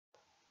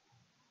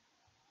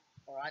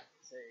Alright,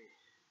 so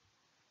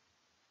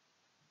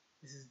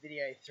this is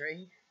video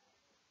 3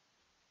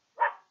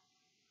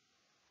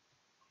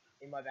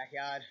 in my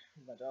backyard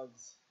with my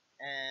dogs,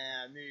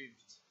 and I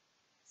moved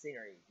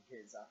scenery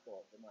because I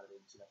thought there might have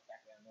been too much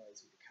background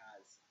noise with the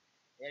cars.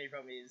 The only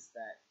problem is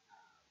that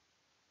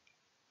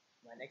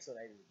my next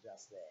door neighbours are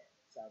just there,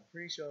 so I'm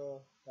pretty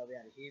sure they'll be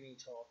able to hear me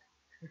talk.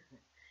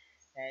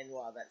 And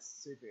while that's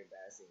super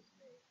embarrassing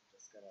for me, I'm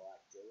just gonna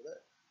deal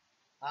with it.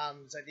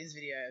 So this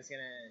video is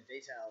gonna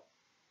detail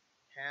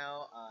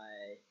how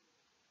I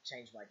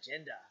changed my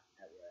gender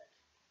at work.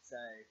 So,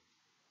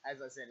 as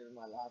I said in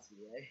my last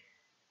video,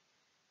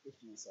 if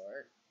you saw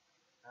it,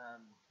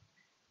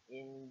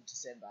 in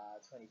December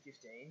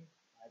 2015,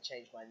 I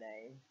changed my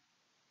name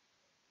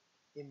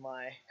in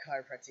my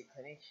chiropractic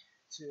clinic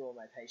to all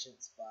my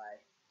patients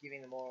by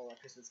giving them all a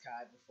Christmas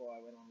card before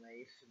I went on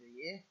leave for the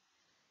year.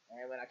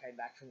 And when I came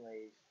back from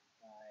leave,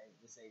 I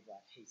received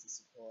heaps of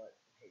support,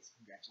 heaps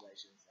of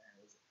congratulations, and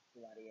it was a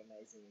bloody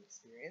amazing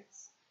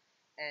experience.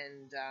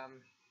 And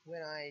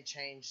when I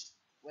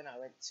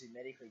went to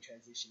medically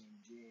transition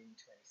in June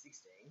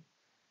 2016,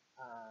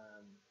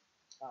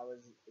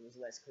 it was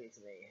less clear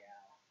to me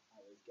how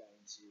I was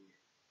going to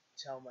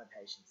tell my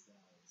patients that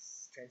I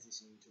was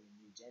transitioning to a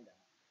new gender,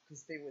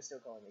 because people were still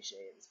calling me she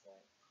at this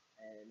point,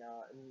 and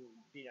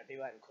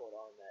people hadn't caught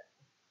on that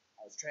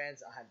I was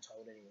trans. I hadn't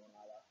told anyone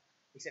either,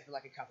 except for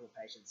a couple of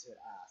patients who had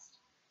asked.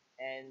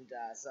 And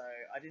so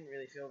I didn't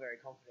really feel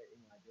very confident in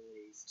my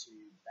abilities to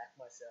back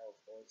myself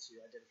or to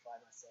identify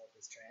myself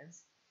as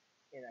trans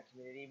in that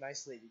community,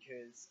 mostly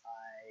because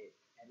I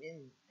am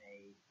in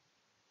a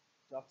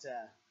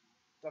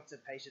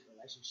doctor-patient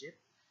relationship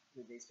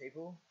with these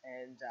people,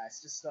 and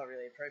it's just not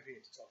really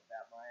appropriate to talk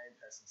about my own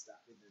personal stuff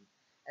with them.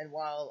 And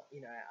while,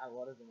 a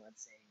lot of them I'd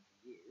seen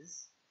for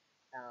years,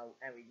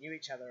 and we knew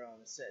each other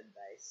on a certain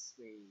base,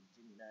 we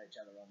didn't know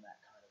each other on that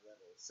kind of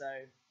level. So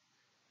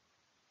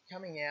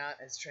coming out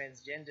as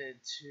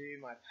transgendered to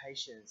my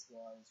patients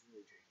was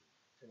really tricky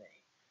for me.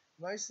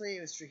 Mostly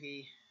it was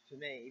tricky for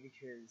me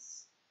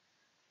because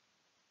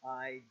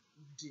I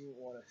didn't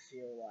want to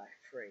feel like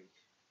a freak,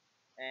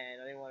 and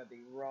I didn't want to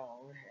be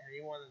wrong, and I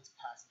didn't want them to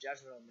pass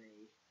judgment on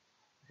me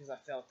because I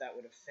felt that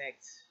would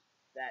affect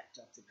that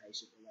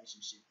doctor-patient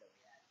relationship that we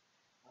had.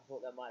 I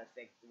thought that might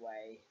affect the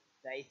way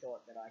they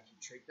thought that I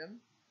could treat them,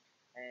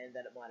 and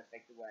that it might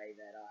affect the way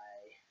that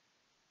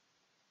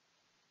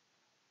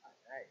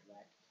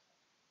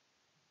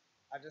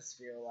I just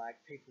feel like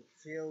people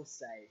feel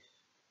safe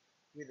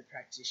with a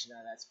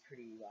practitioner that's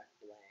pretty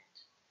bland.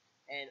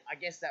 And I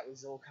guess that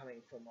was all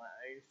coming from my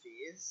own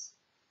fears,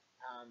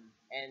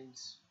 and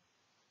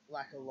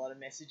a lot of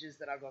messages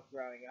that I got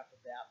growing up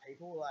about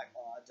people,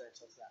 don't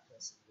talk to that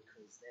person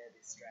because they're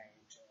this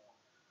strange, or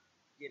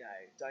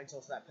don't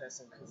talk to that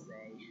person because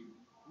they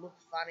look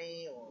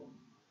funny, or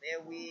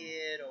they're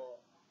weird,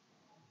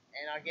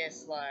 and I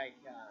guess I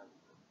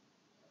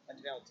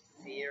developed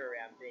fear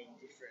around being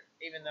different,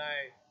 even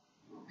though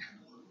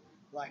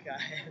I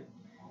am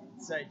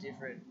so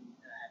different,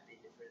 and I have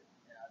been different,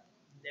 and I've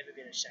never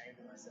been ashamed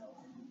of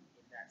myself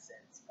in that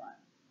sense, but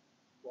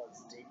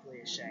was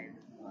deeply ashamed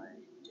of my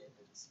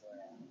gender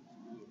dysphoria for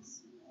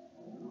years.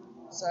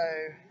 So,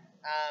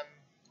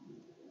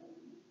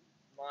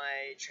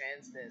 my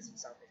transness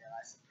was something that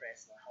I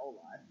suppressed my whole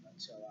life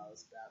until I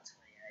was about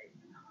 28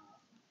 and a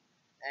half.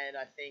 And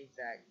I think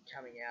that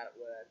coming out at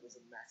work was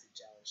a massive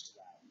challenge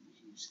to that, a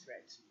huge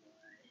threat to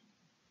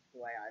the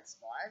way I'd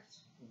survived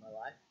in my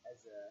life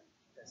as a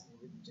person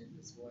with gender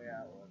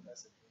dysphoria, or a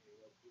person who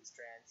is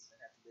trans and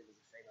had to live as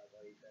a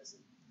female-bodied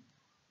person.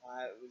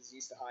 I was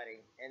used to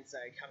hiding, and so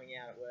coming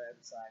out at work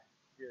was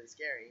really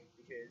scary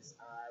because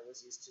I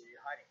was used to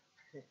hiding,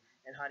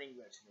 and hiding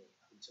worked for me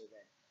up until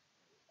then.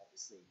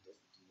 Obviously, it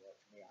doesn't work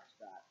for me after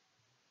that.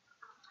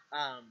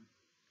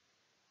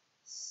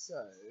 So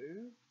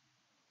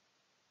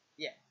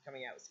yeah,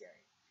 coming out was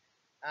scary.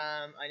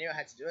 I knew I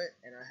had to do it,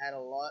 and I had a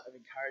lot of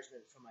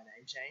encouragement from my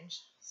name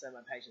change. So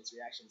my patients'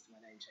 reactions to my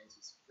name change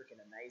was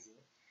freaking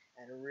amazing,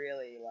 and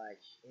really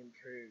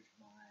improved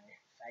my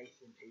faith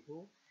in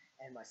people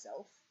and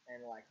myself,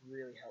 and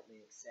really helped me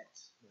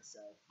accept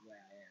myself the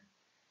way I am.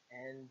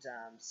 And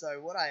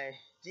so what I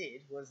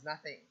did was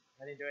nothing.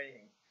 I didn't do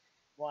anything.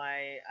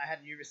 I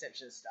had a new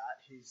receptionist start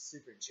who's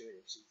super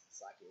intuitive. She's a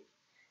psychic,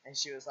 and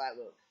she was like,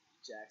 "Look,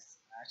 Jax,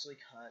 I actually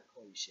can't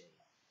call you she.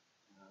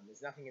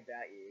 There's nothing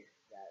about you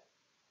that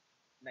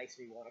makes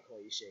me want to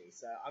call you she,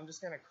 so I'm just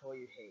going to call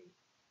you he.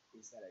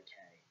 Is that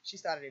okay?" She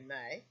started in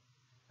May,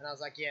 and I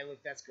was like, "Yeah,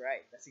 look, that's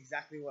great. That's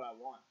exactly what I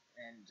want."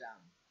 And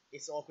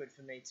it's awkward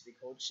for me to be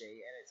called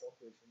she, and it's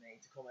awkward for me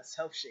to call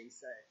myself she,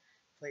 so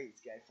please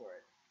go for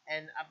it.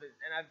 And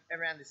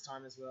around this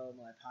time as well,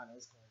 my partner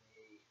was calling me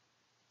he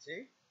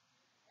too,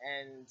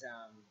 and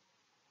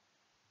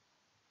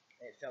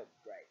it felt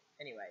great.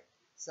 Anyway,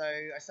 so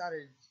I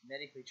started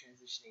medically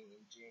transitioning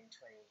in June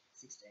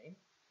 2016,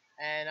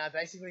 and I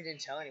basically didn't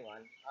tell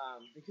anyone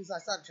because I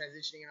started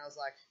transitioning and I was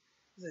like,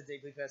 this is a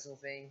deeply personal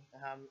thing.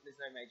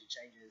 There's no major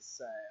changes,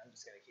 so I'm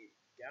just going to keep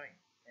going,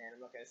 and I'm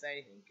not going to say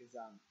anything because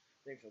I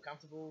didn't feel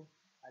comfortable,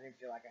 I didn't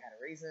feel like I had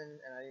a reason,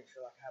 and I didn't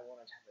feel like I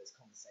wanted to have those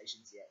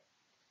conversations yet.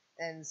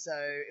 And so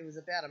it was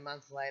about a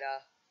month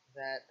later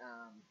that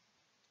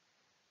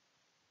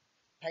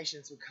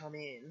patients would come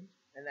in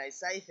and they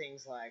say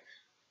things like,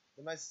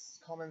 the most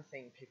common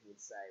thing people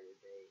would say would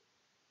be,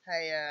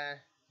 hey,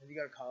 have you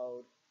got a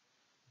cold?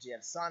 Do you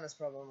have a sinus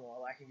problem? Or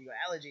like, have you got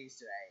allergies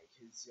today?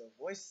 Because your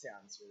voice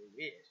sounds really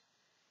weird.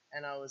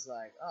 And I was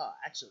like, oh,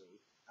 actually,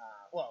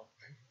 well,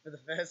 for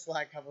the first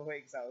like couple of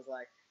weeks, I was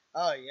like,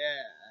 oh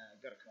yeah,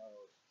 got a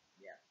cold.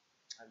 Yeah,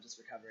 I'm just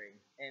recovering.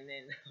 And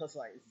then I was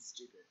like, this is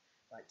stupid.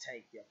 Like,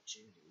 take the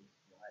opportunity,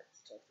 right,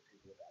 to talk to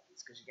people about this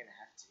because you're gonna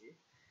have to.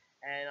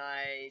 And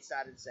I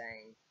started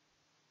saying,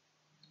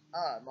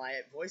 oh,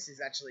 my voice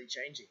is actually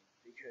changing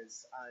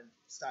because I've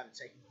started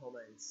taking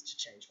hormones to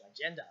change my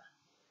gender.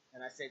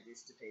 And I said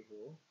this to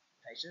people,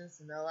 patients,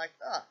 and they're like,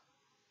 oh,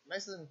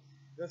 most of them,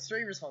 there were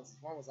three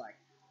responses. One was like,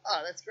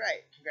 oh, that's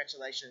great,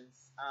 congratulations,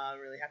 I'm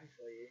really happy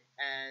for you.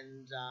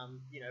 And,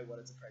 what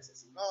does the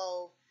process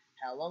involve?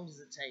 How long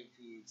does it take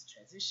for you to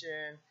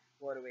transition?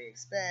 What do we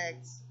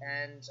expect?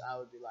 And I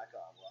would be like,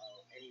 oh,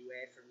 well,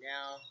 anywhere from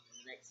now,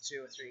 in the next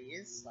 2 or 3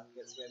 years, like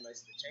that's where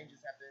most of the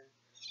changes happen.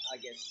 I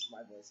guess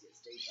my voice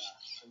gets deeper,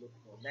 I look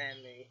more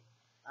manly,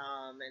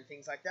 and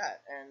things like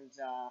that. And,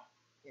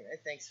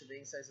 thanks for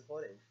being so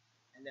supportive.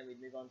 And then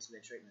we'd move on to their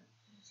treatment.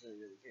 It was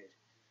really, really good.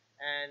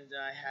 And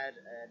I had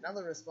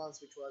another response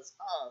which was,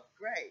 oh,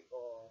 great,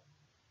 or,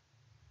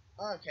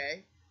 oh,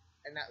 okay,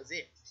 and that was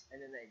it.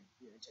 And then they,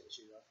 take the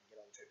shoes off and get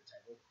on the treatment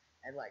table,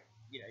 and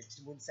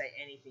wouldn't say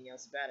anything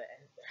else about it,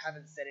 and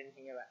haven't said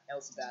anything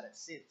else about it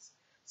since.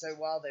 So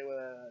while they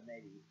were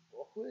maybe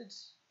awkward,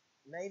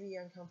 maybe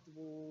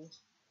uncomfortable,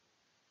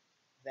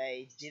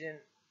 they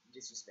didn't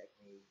disrespect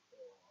me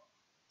or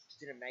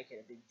didn't make it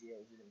a big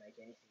deal, didn't make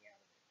anything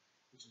out of it,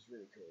 which was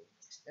really cool.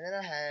 And then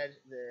I had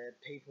the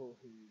people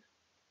who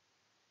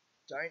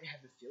don't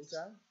have a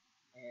filter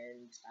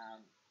and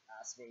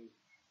ask me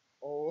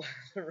all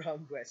the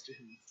wrong questions.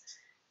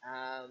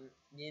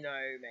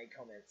 Made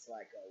comments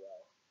like, oh,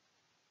 well,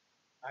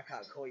 I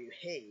can't call you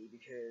he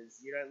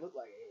because you don't look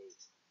like a he.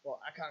 Or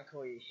I can't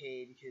call you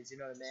he because you're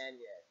not a man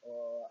yet.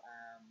 Or,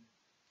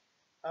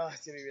 oh,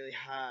 it's going to be really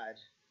hard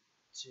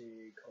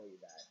to call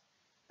you that.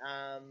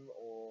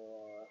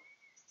 Or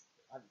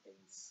other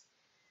things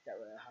that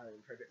were highly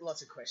inappropriate.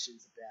 Lots of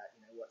questions about,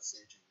 what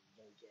surgery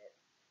you're going to get.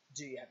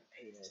 Do you have a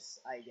penis?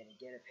 Are you going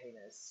to get a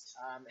penis?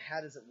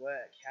 How does it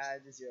work? How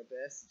does your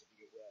birth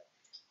certificate work?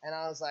 And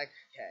I was like,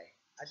 okay,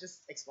 I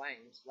just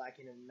explained, like,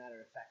 in a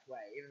matter-of-fact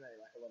way, even though,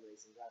 like, a lot of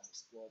these things I haven't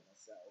explored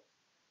myself.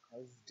 I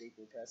was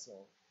deeply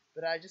personal.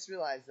 But I just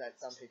realized that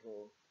some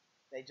people,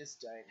 they just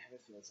don't have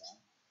a filter.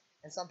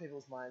 And some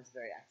people's minds are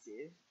very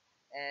active.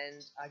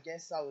 And I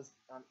guess I'm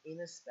in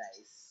a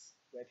space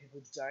where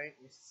people don't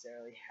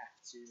necessarily have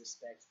to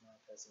respect my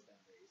personal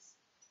boundaries.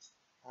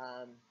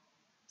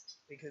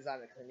 Because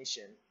I'm a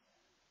clinician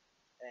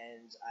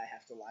and I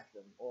have to like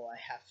them, or I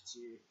have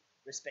to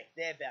respect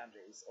their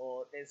boundaries,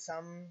 or there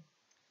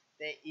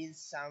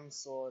is some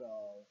sort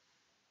of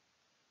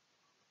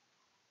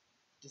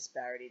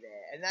disparity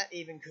there. And that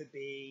even could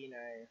be,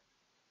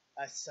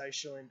 a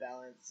social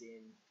imbalance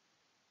in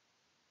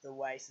the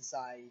way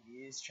society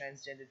views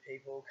transgendered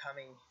people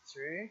coming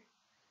through,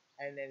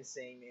 and then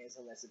seeing me as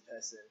a lesser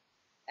person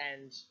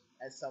and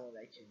as someone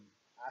they can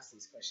ask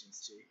these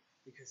questions to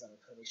because I'm a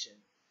clinician,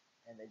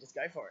 and they just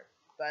go for it.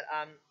 But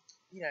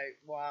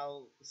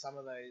while some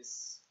of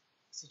those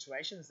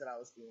situations that I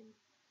was in,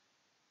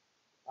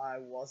 I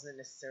wasn't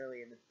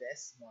necessarily in the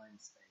best mind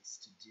space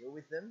to deal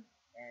with them,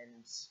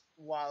 and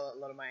while a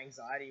lot of my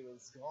anxiety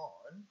was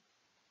gone,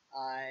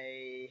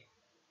 I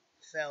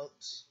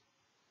felt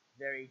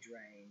very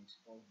drained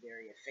or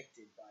very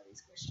affected by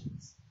these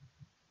questions.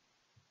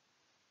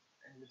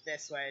 And the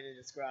best way to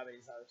describe it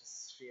is I would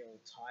just feel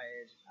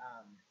tired.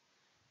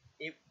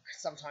 It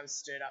sometimes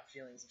stirred up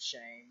feelings of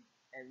shame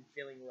and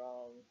feeling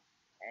wrong,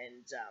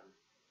 and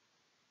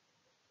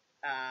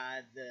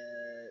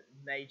the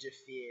major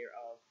fear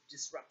of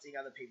disrupting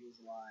other people's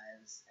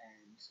lives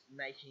and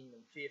making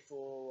them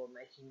fearful or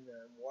making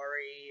them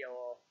worry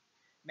or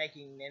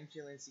making them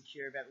feel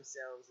insecure about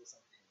themselves or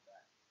something like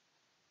that.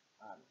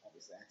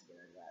 Obviously, I had to get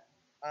over that.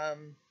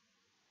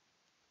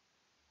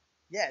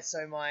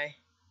 So my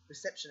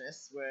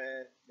receptionists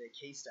were the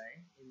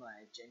keystone in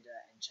my gender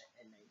and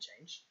name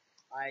change.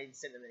 I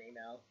sent them an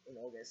email in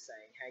August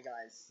saying, hey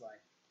guys, like,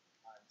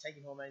 I'm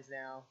taking hormones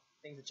now,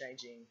 things are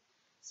changing,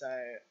 so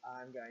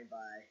I'm going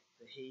by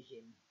the he,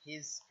 him,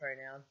 his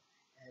pronoun,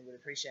 and would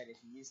appreciate if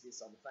you use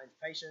this on the phone to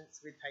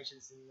patients, with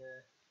patients in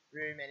the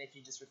room, and if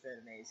you just refer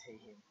to me as he,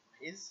 him,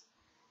 his.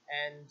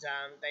 And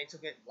they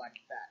took it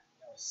like that.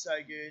 They were so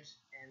good,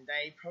 and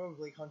they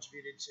probably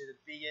contributed to the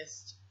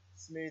biggest,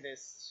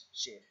 smoothest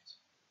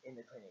shift in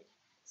the clinic.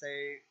 So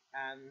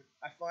I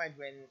find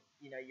when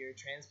you're a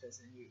trans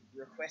person and you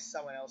request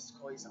someone else to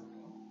call you something,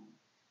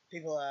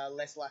 people are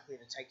less likely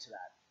to take to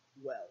that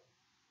well.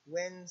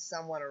 When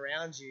someone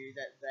around you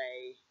that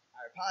they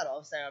are a part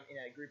of, say I'm in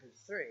a group of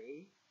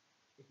 3,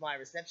 if my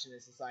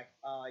receptionist is like,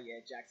 oh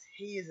yeah, Jax,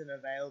 he isn't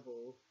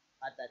available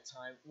at that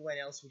time, when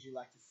else would you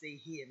like to see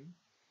him?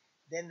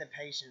 Then the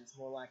patient's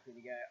more likely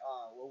to go,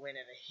 oh, well,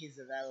 whenever he's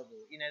available.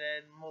 You know,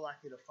 they're more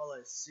likely to follow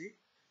suit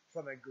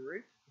from a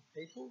group of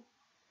people.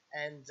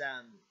 And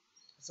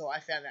so I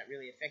found that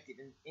really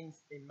effective. And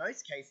in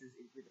most cases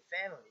with the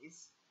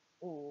families,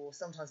 or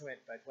sometimes it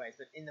went both ways,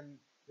 but in the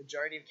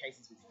majority of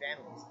cases with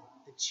families,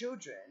 the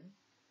children,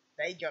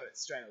 they got it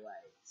straight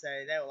away. So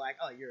they were like,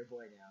 oh, you're a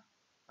boy now.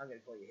 I'm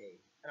going to call you he.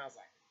 And I was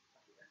like,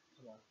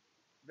 come on.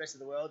 The rest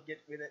of the world,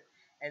 get with it.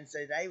 And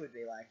so they would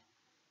be like,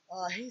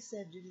 oh, he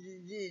said to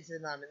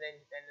the mum, and then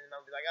the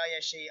mum would be like, oh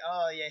yeah, she,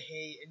 oh yeah,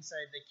 he, and so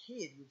the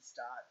kid would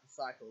start the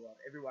cycle of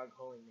everyone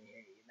calling me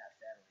he in that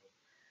family.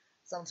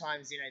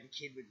 Sometimes, you know, the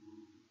kid would,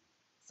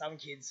 some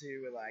kids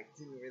who were like,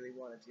 didn't really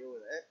want to deal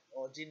with it,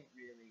 or didn't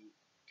really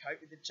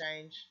cope with the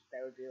change,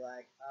 they would be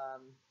like,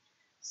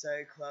 so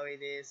Chloe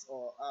this,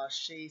 or oh,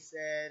 she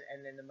said,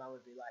 and then the mum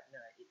would be like, no,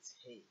 it's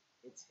he.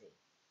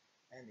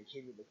 And the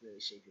kid would look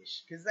really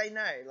sheepish, because they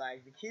know,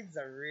 like, the kids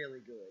are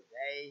really good.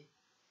 They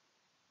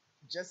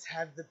just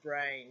have the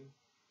brain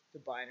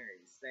for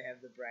binaries. They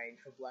have the brain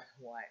for black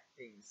and white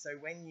things. So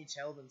when you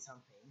tell them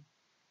something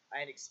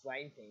and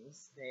explain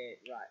things, they're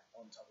right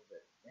on top of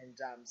it. And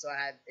so I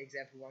had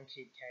example, one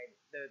kid came,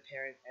 the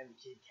parent and the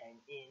kid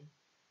came in.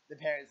 The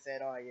parent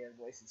said, oh yeah,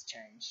 voice has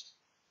changed.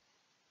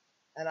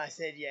 And I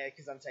said, yeah,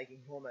 because I'm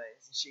taking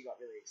hormones. And she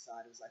got really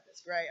excited. I was like,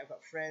 that's great. I've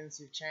got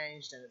friends who've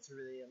changed and it's a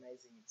really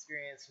amazing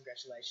experience.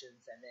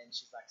 Congratulations. And then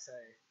she's like, so,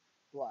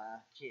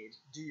 blah, kid,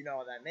 do you know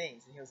what that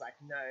means? And he was like,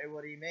 no,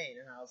 what do you mean?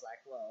 And I was like,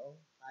 well,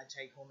 I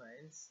take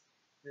hormones.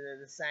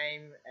 They're the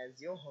same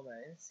as your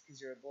hormones because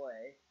you're a boy.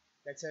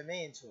 That turn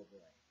me into a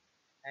boy.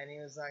 And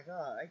he was like,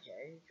 oh,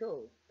 okay,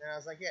 cool. And I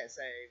was like, yeah,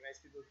 so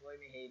most people call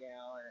me he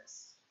now and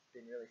it's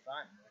been really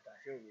fun. Like, I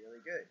feel really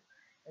good.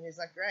 And he's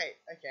like, great,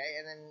 okay.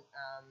 And then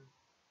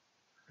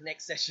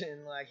next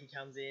session, like, he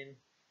comes in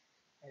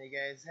and he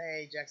goes,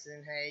 hey,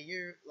 Jackson, hey,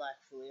 you, like,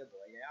 fully a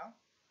boy now.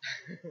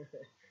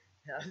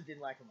 I didn't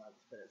like a month,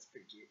 but it's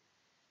pretty cute.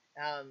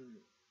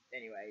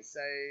 Anyway,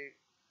 so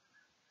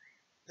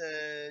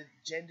the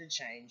gender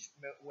change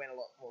went a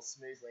lot more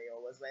smoothly, or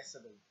was less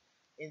of an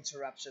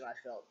interruption, I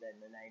felt,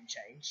 than the name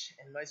change.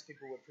 And most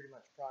people were pretty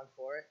much primed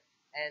for it.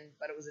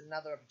 But it was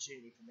another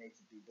opportunity for me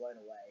to be blown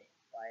away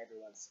by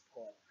everyone's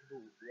support.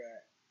 People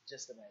were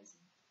just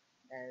amazing.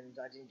 And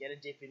I didn't get a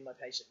dip in my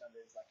patient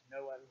numbers. Like,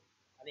 no one,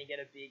 I didn't get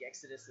a big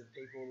exodus of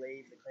people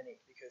leave the clinic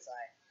because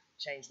I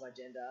changed my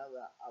gender.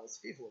 I was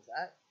fearful of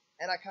that.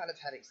 And I kind of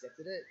had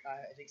accepted it.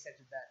 I had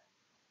accepted that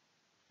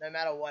no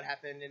matter what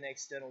happened in the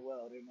external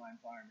world, in my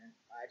environment,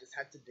 I just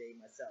had to be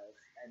myself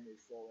and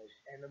move forward.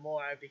 And the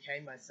more I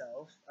became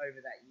myself over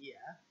that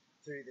year,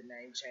 through the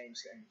name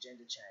change and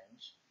gender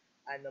change,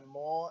 and the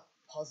more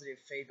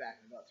positive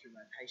feedback I got through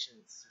my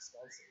patients'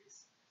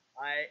 responses,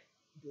 I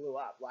blew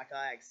up. Like,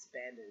 I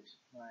expanded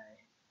my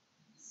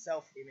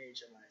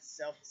self-image and my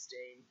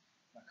self-esteem,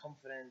 my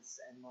confidence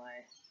and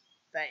my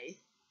faith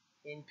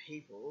in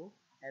people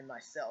and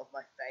myself,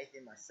 my faith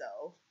in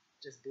myself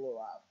just blew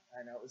up,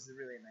 and it was a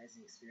really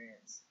amazing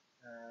experience.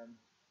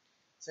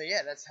 So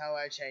yeah, that's how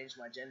I changed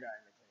my gender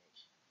in the clinic.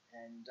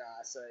 And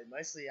so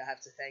mostly I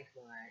have to thank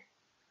my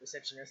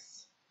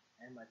receptionists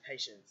and my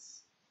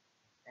patients,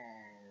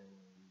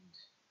 and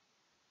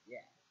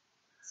yeah.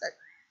 So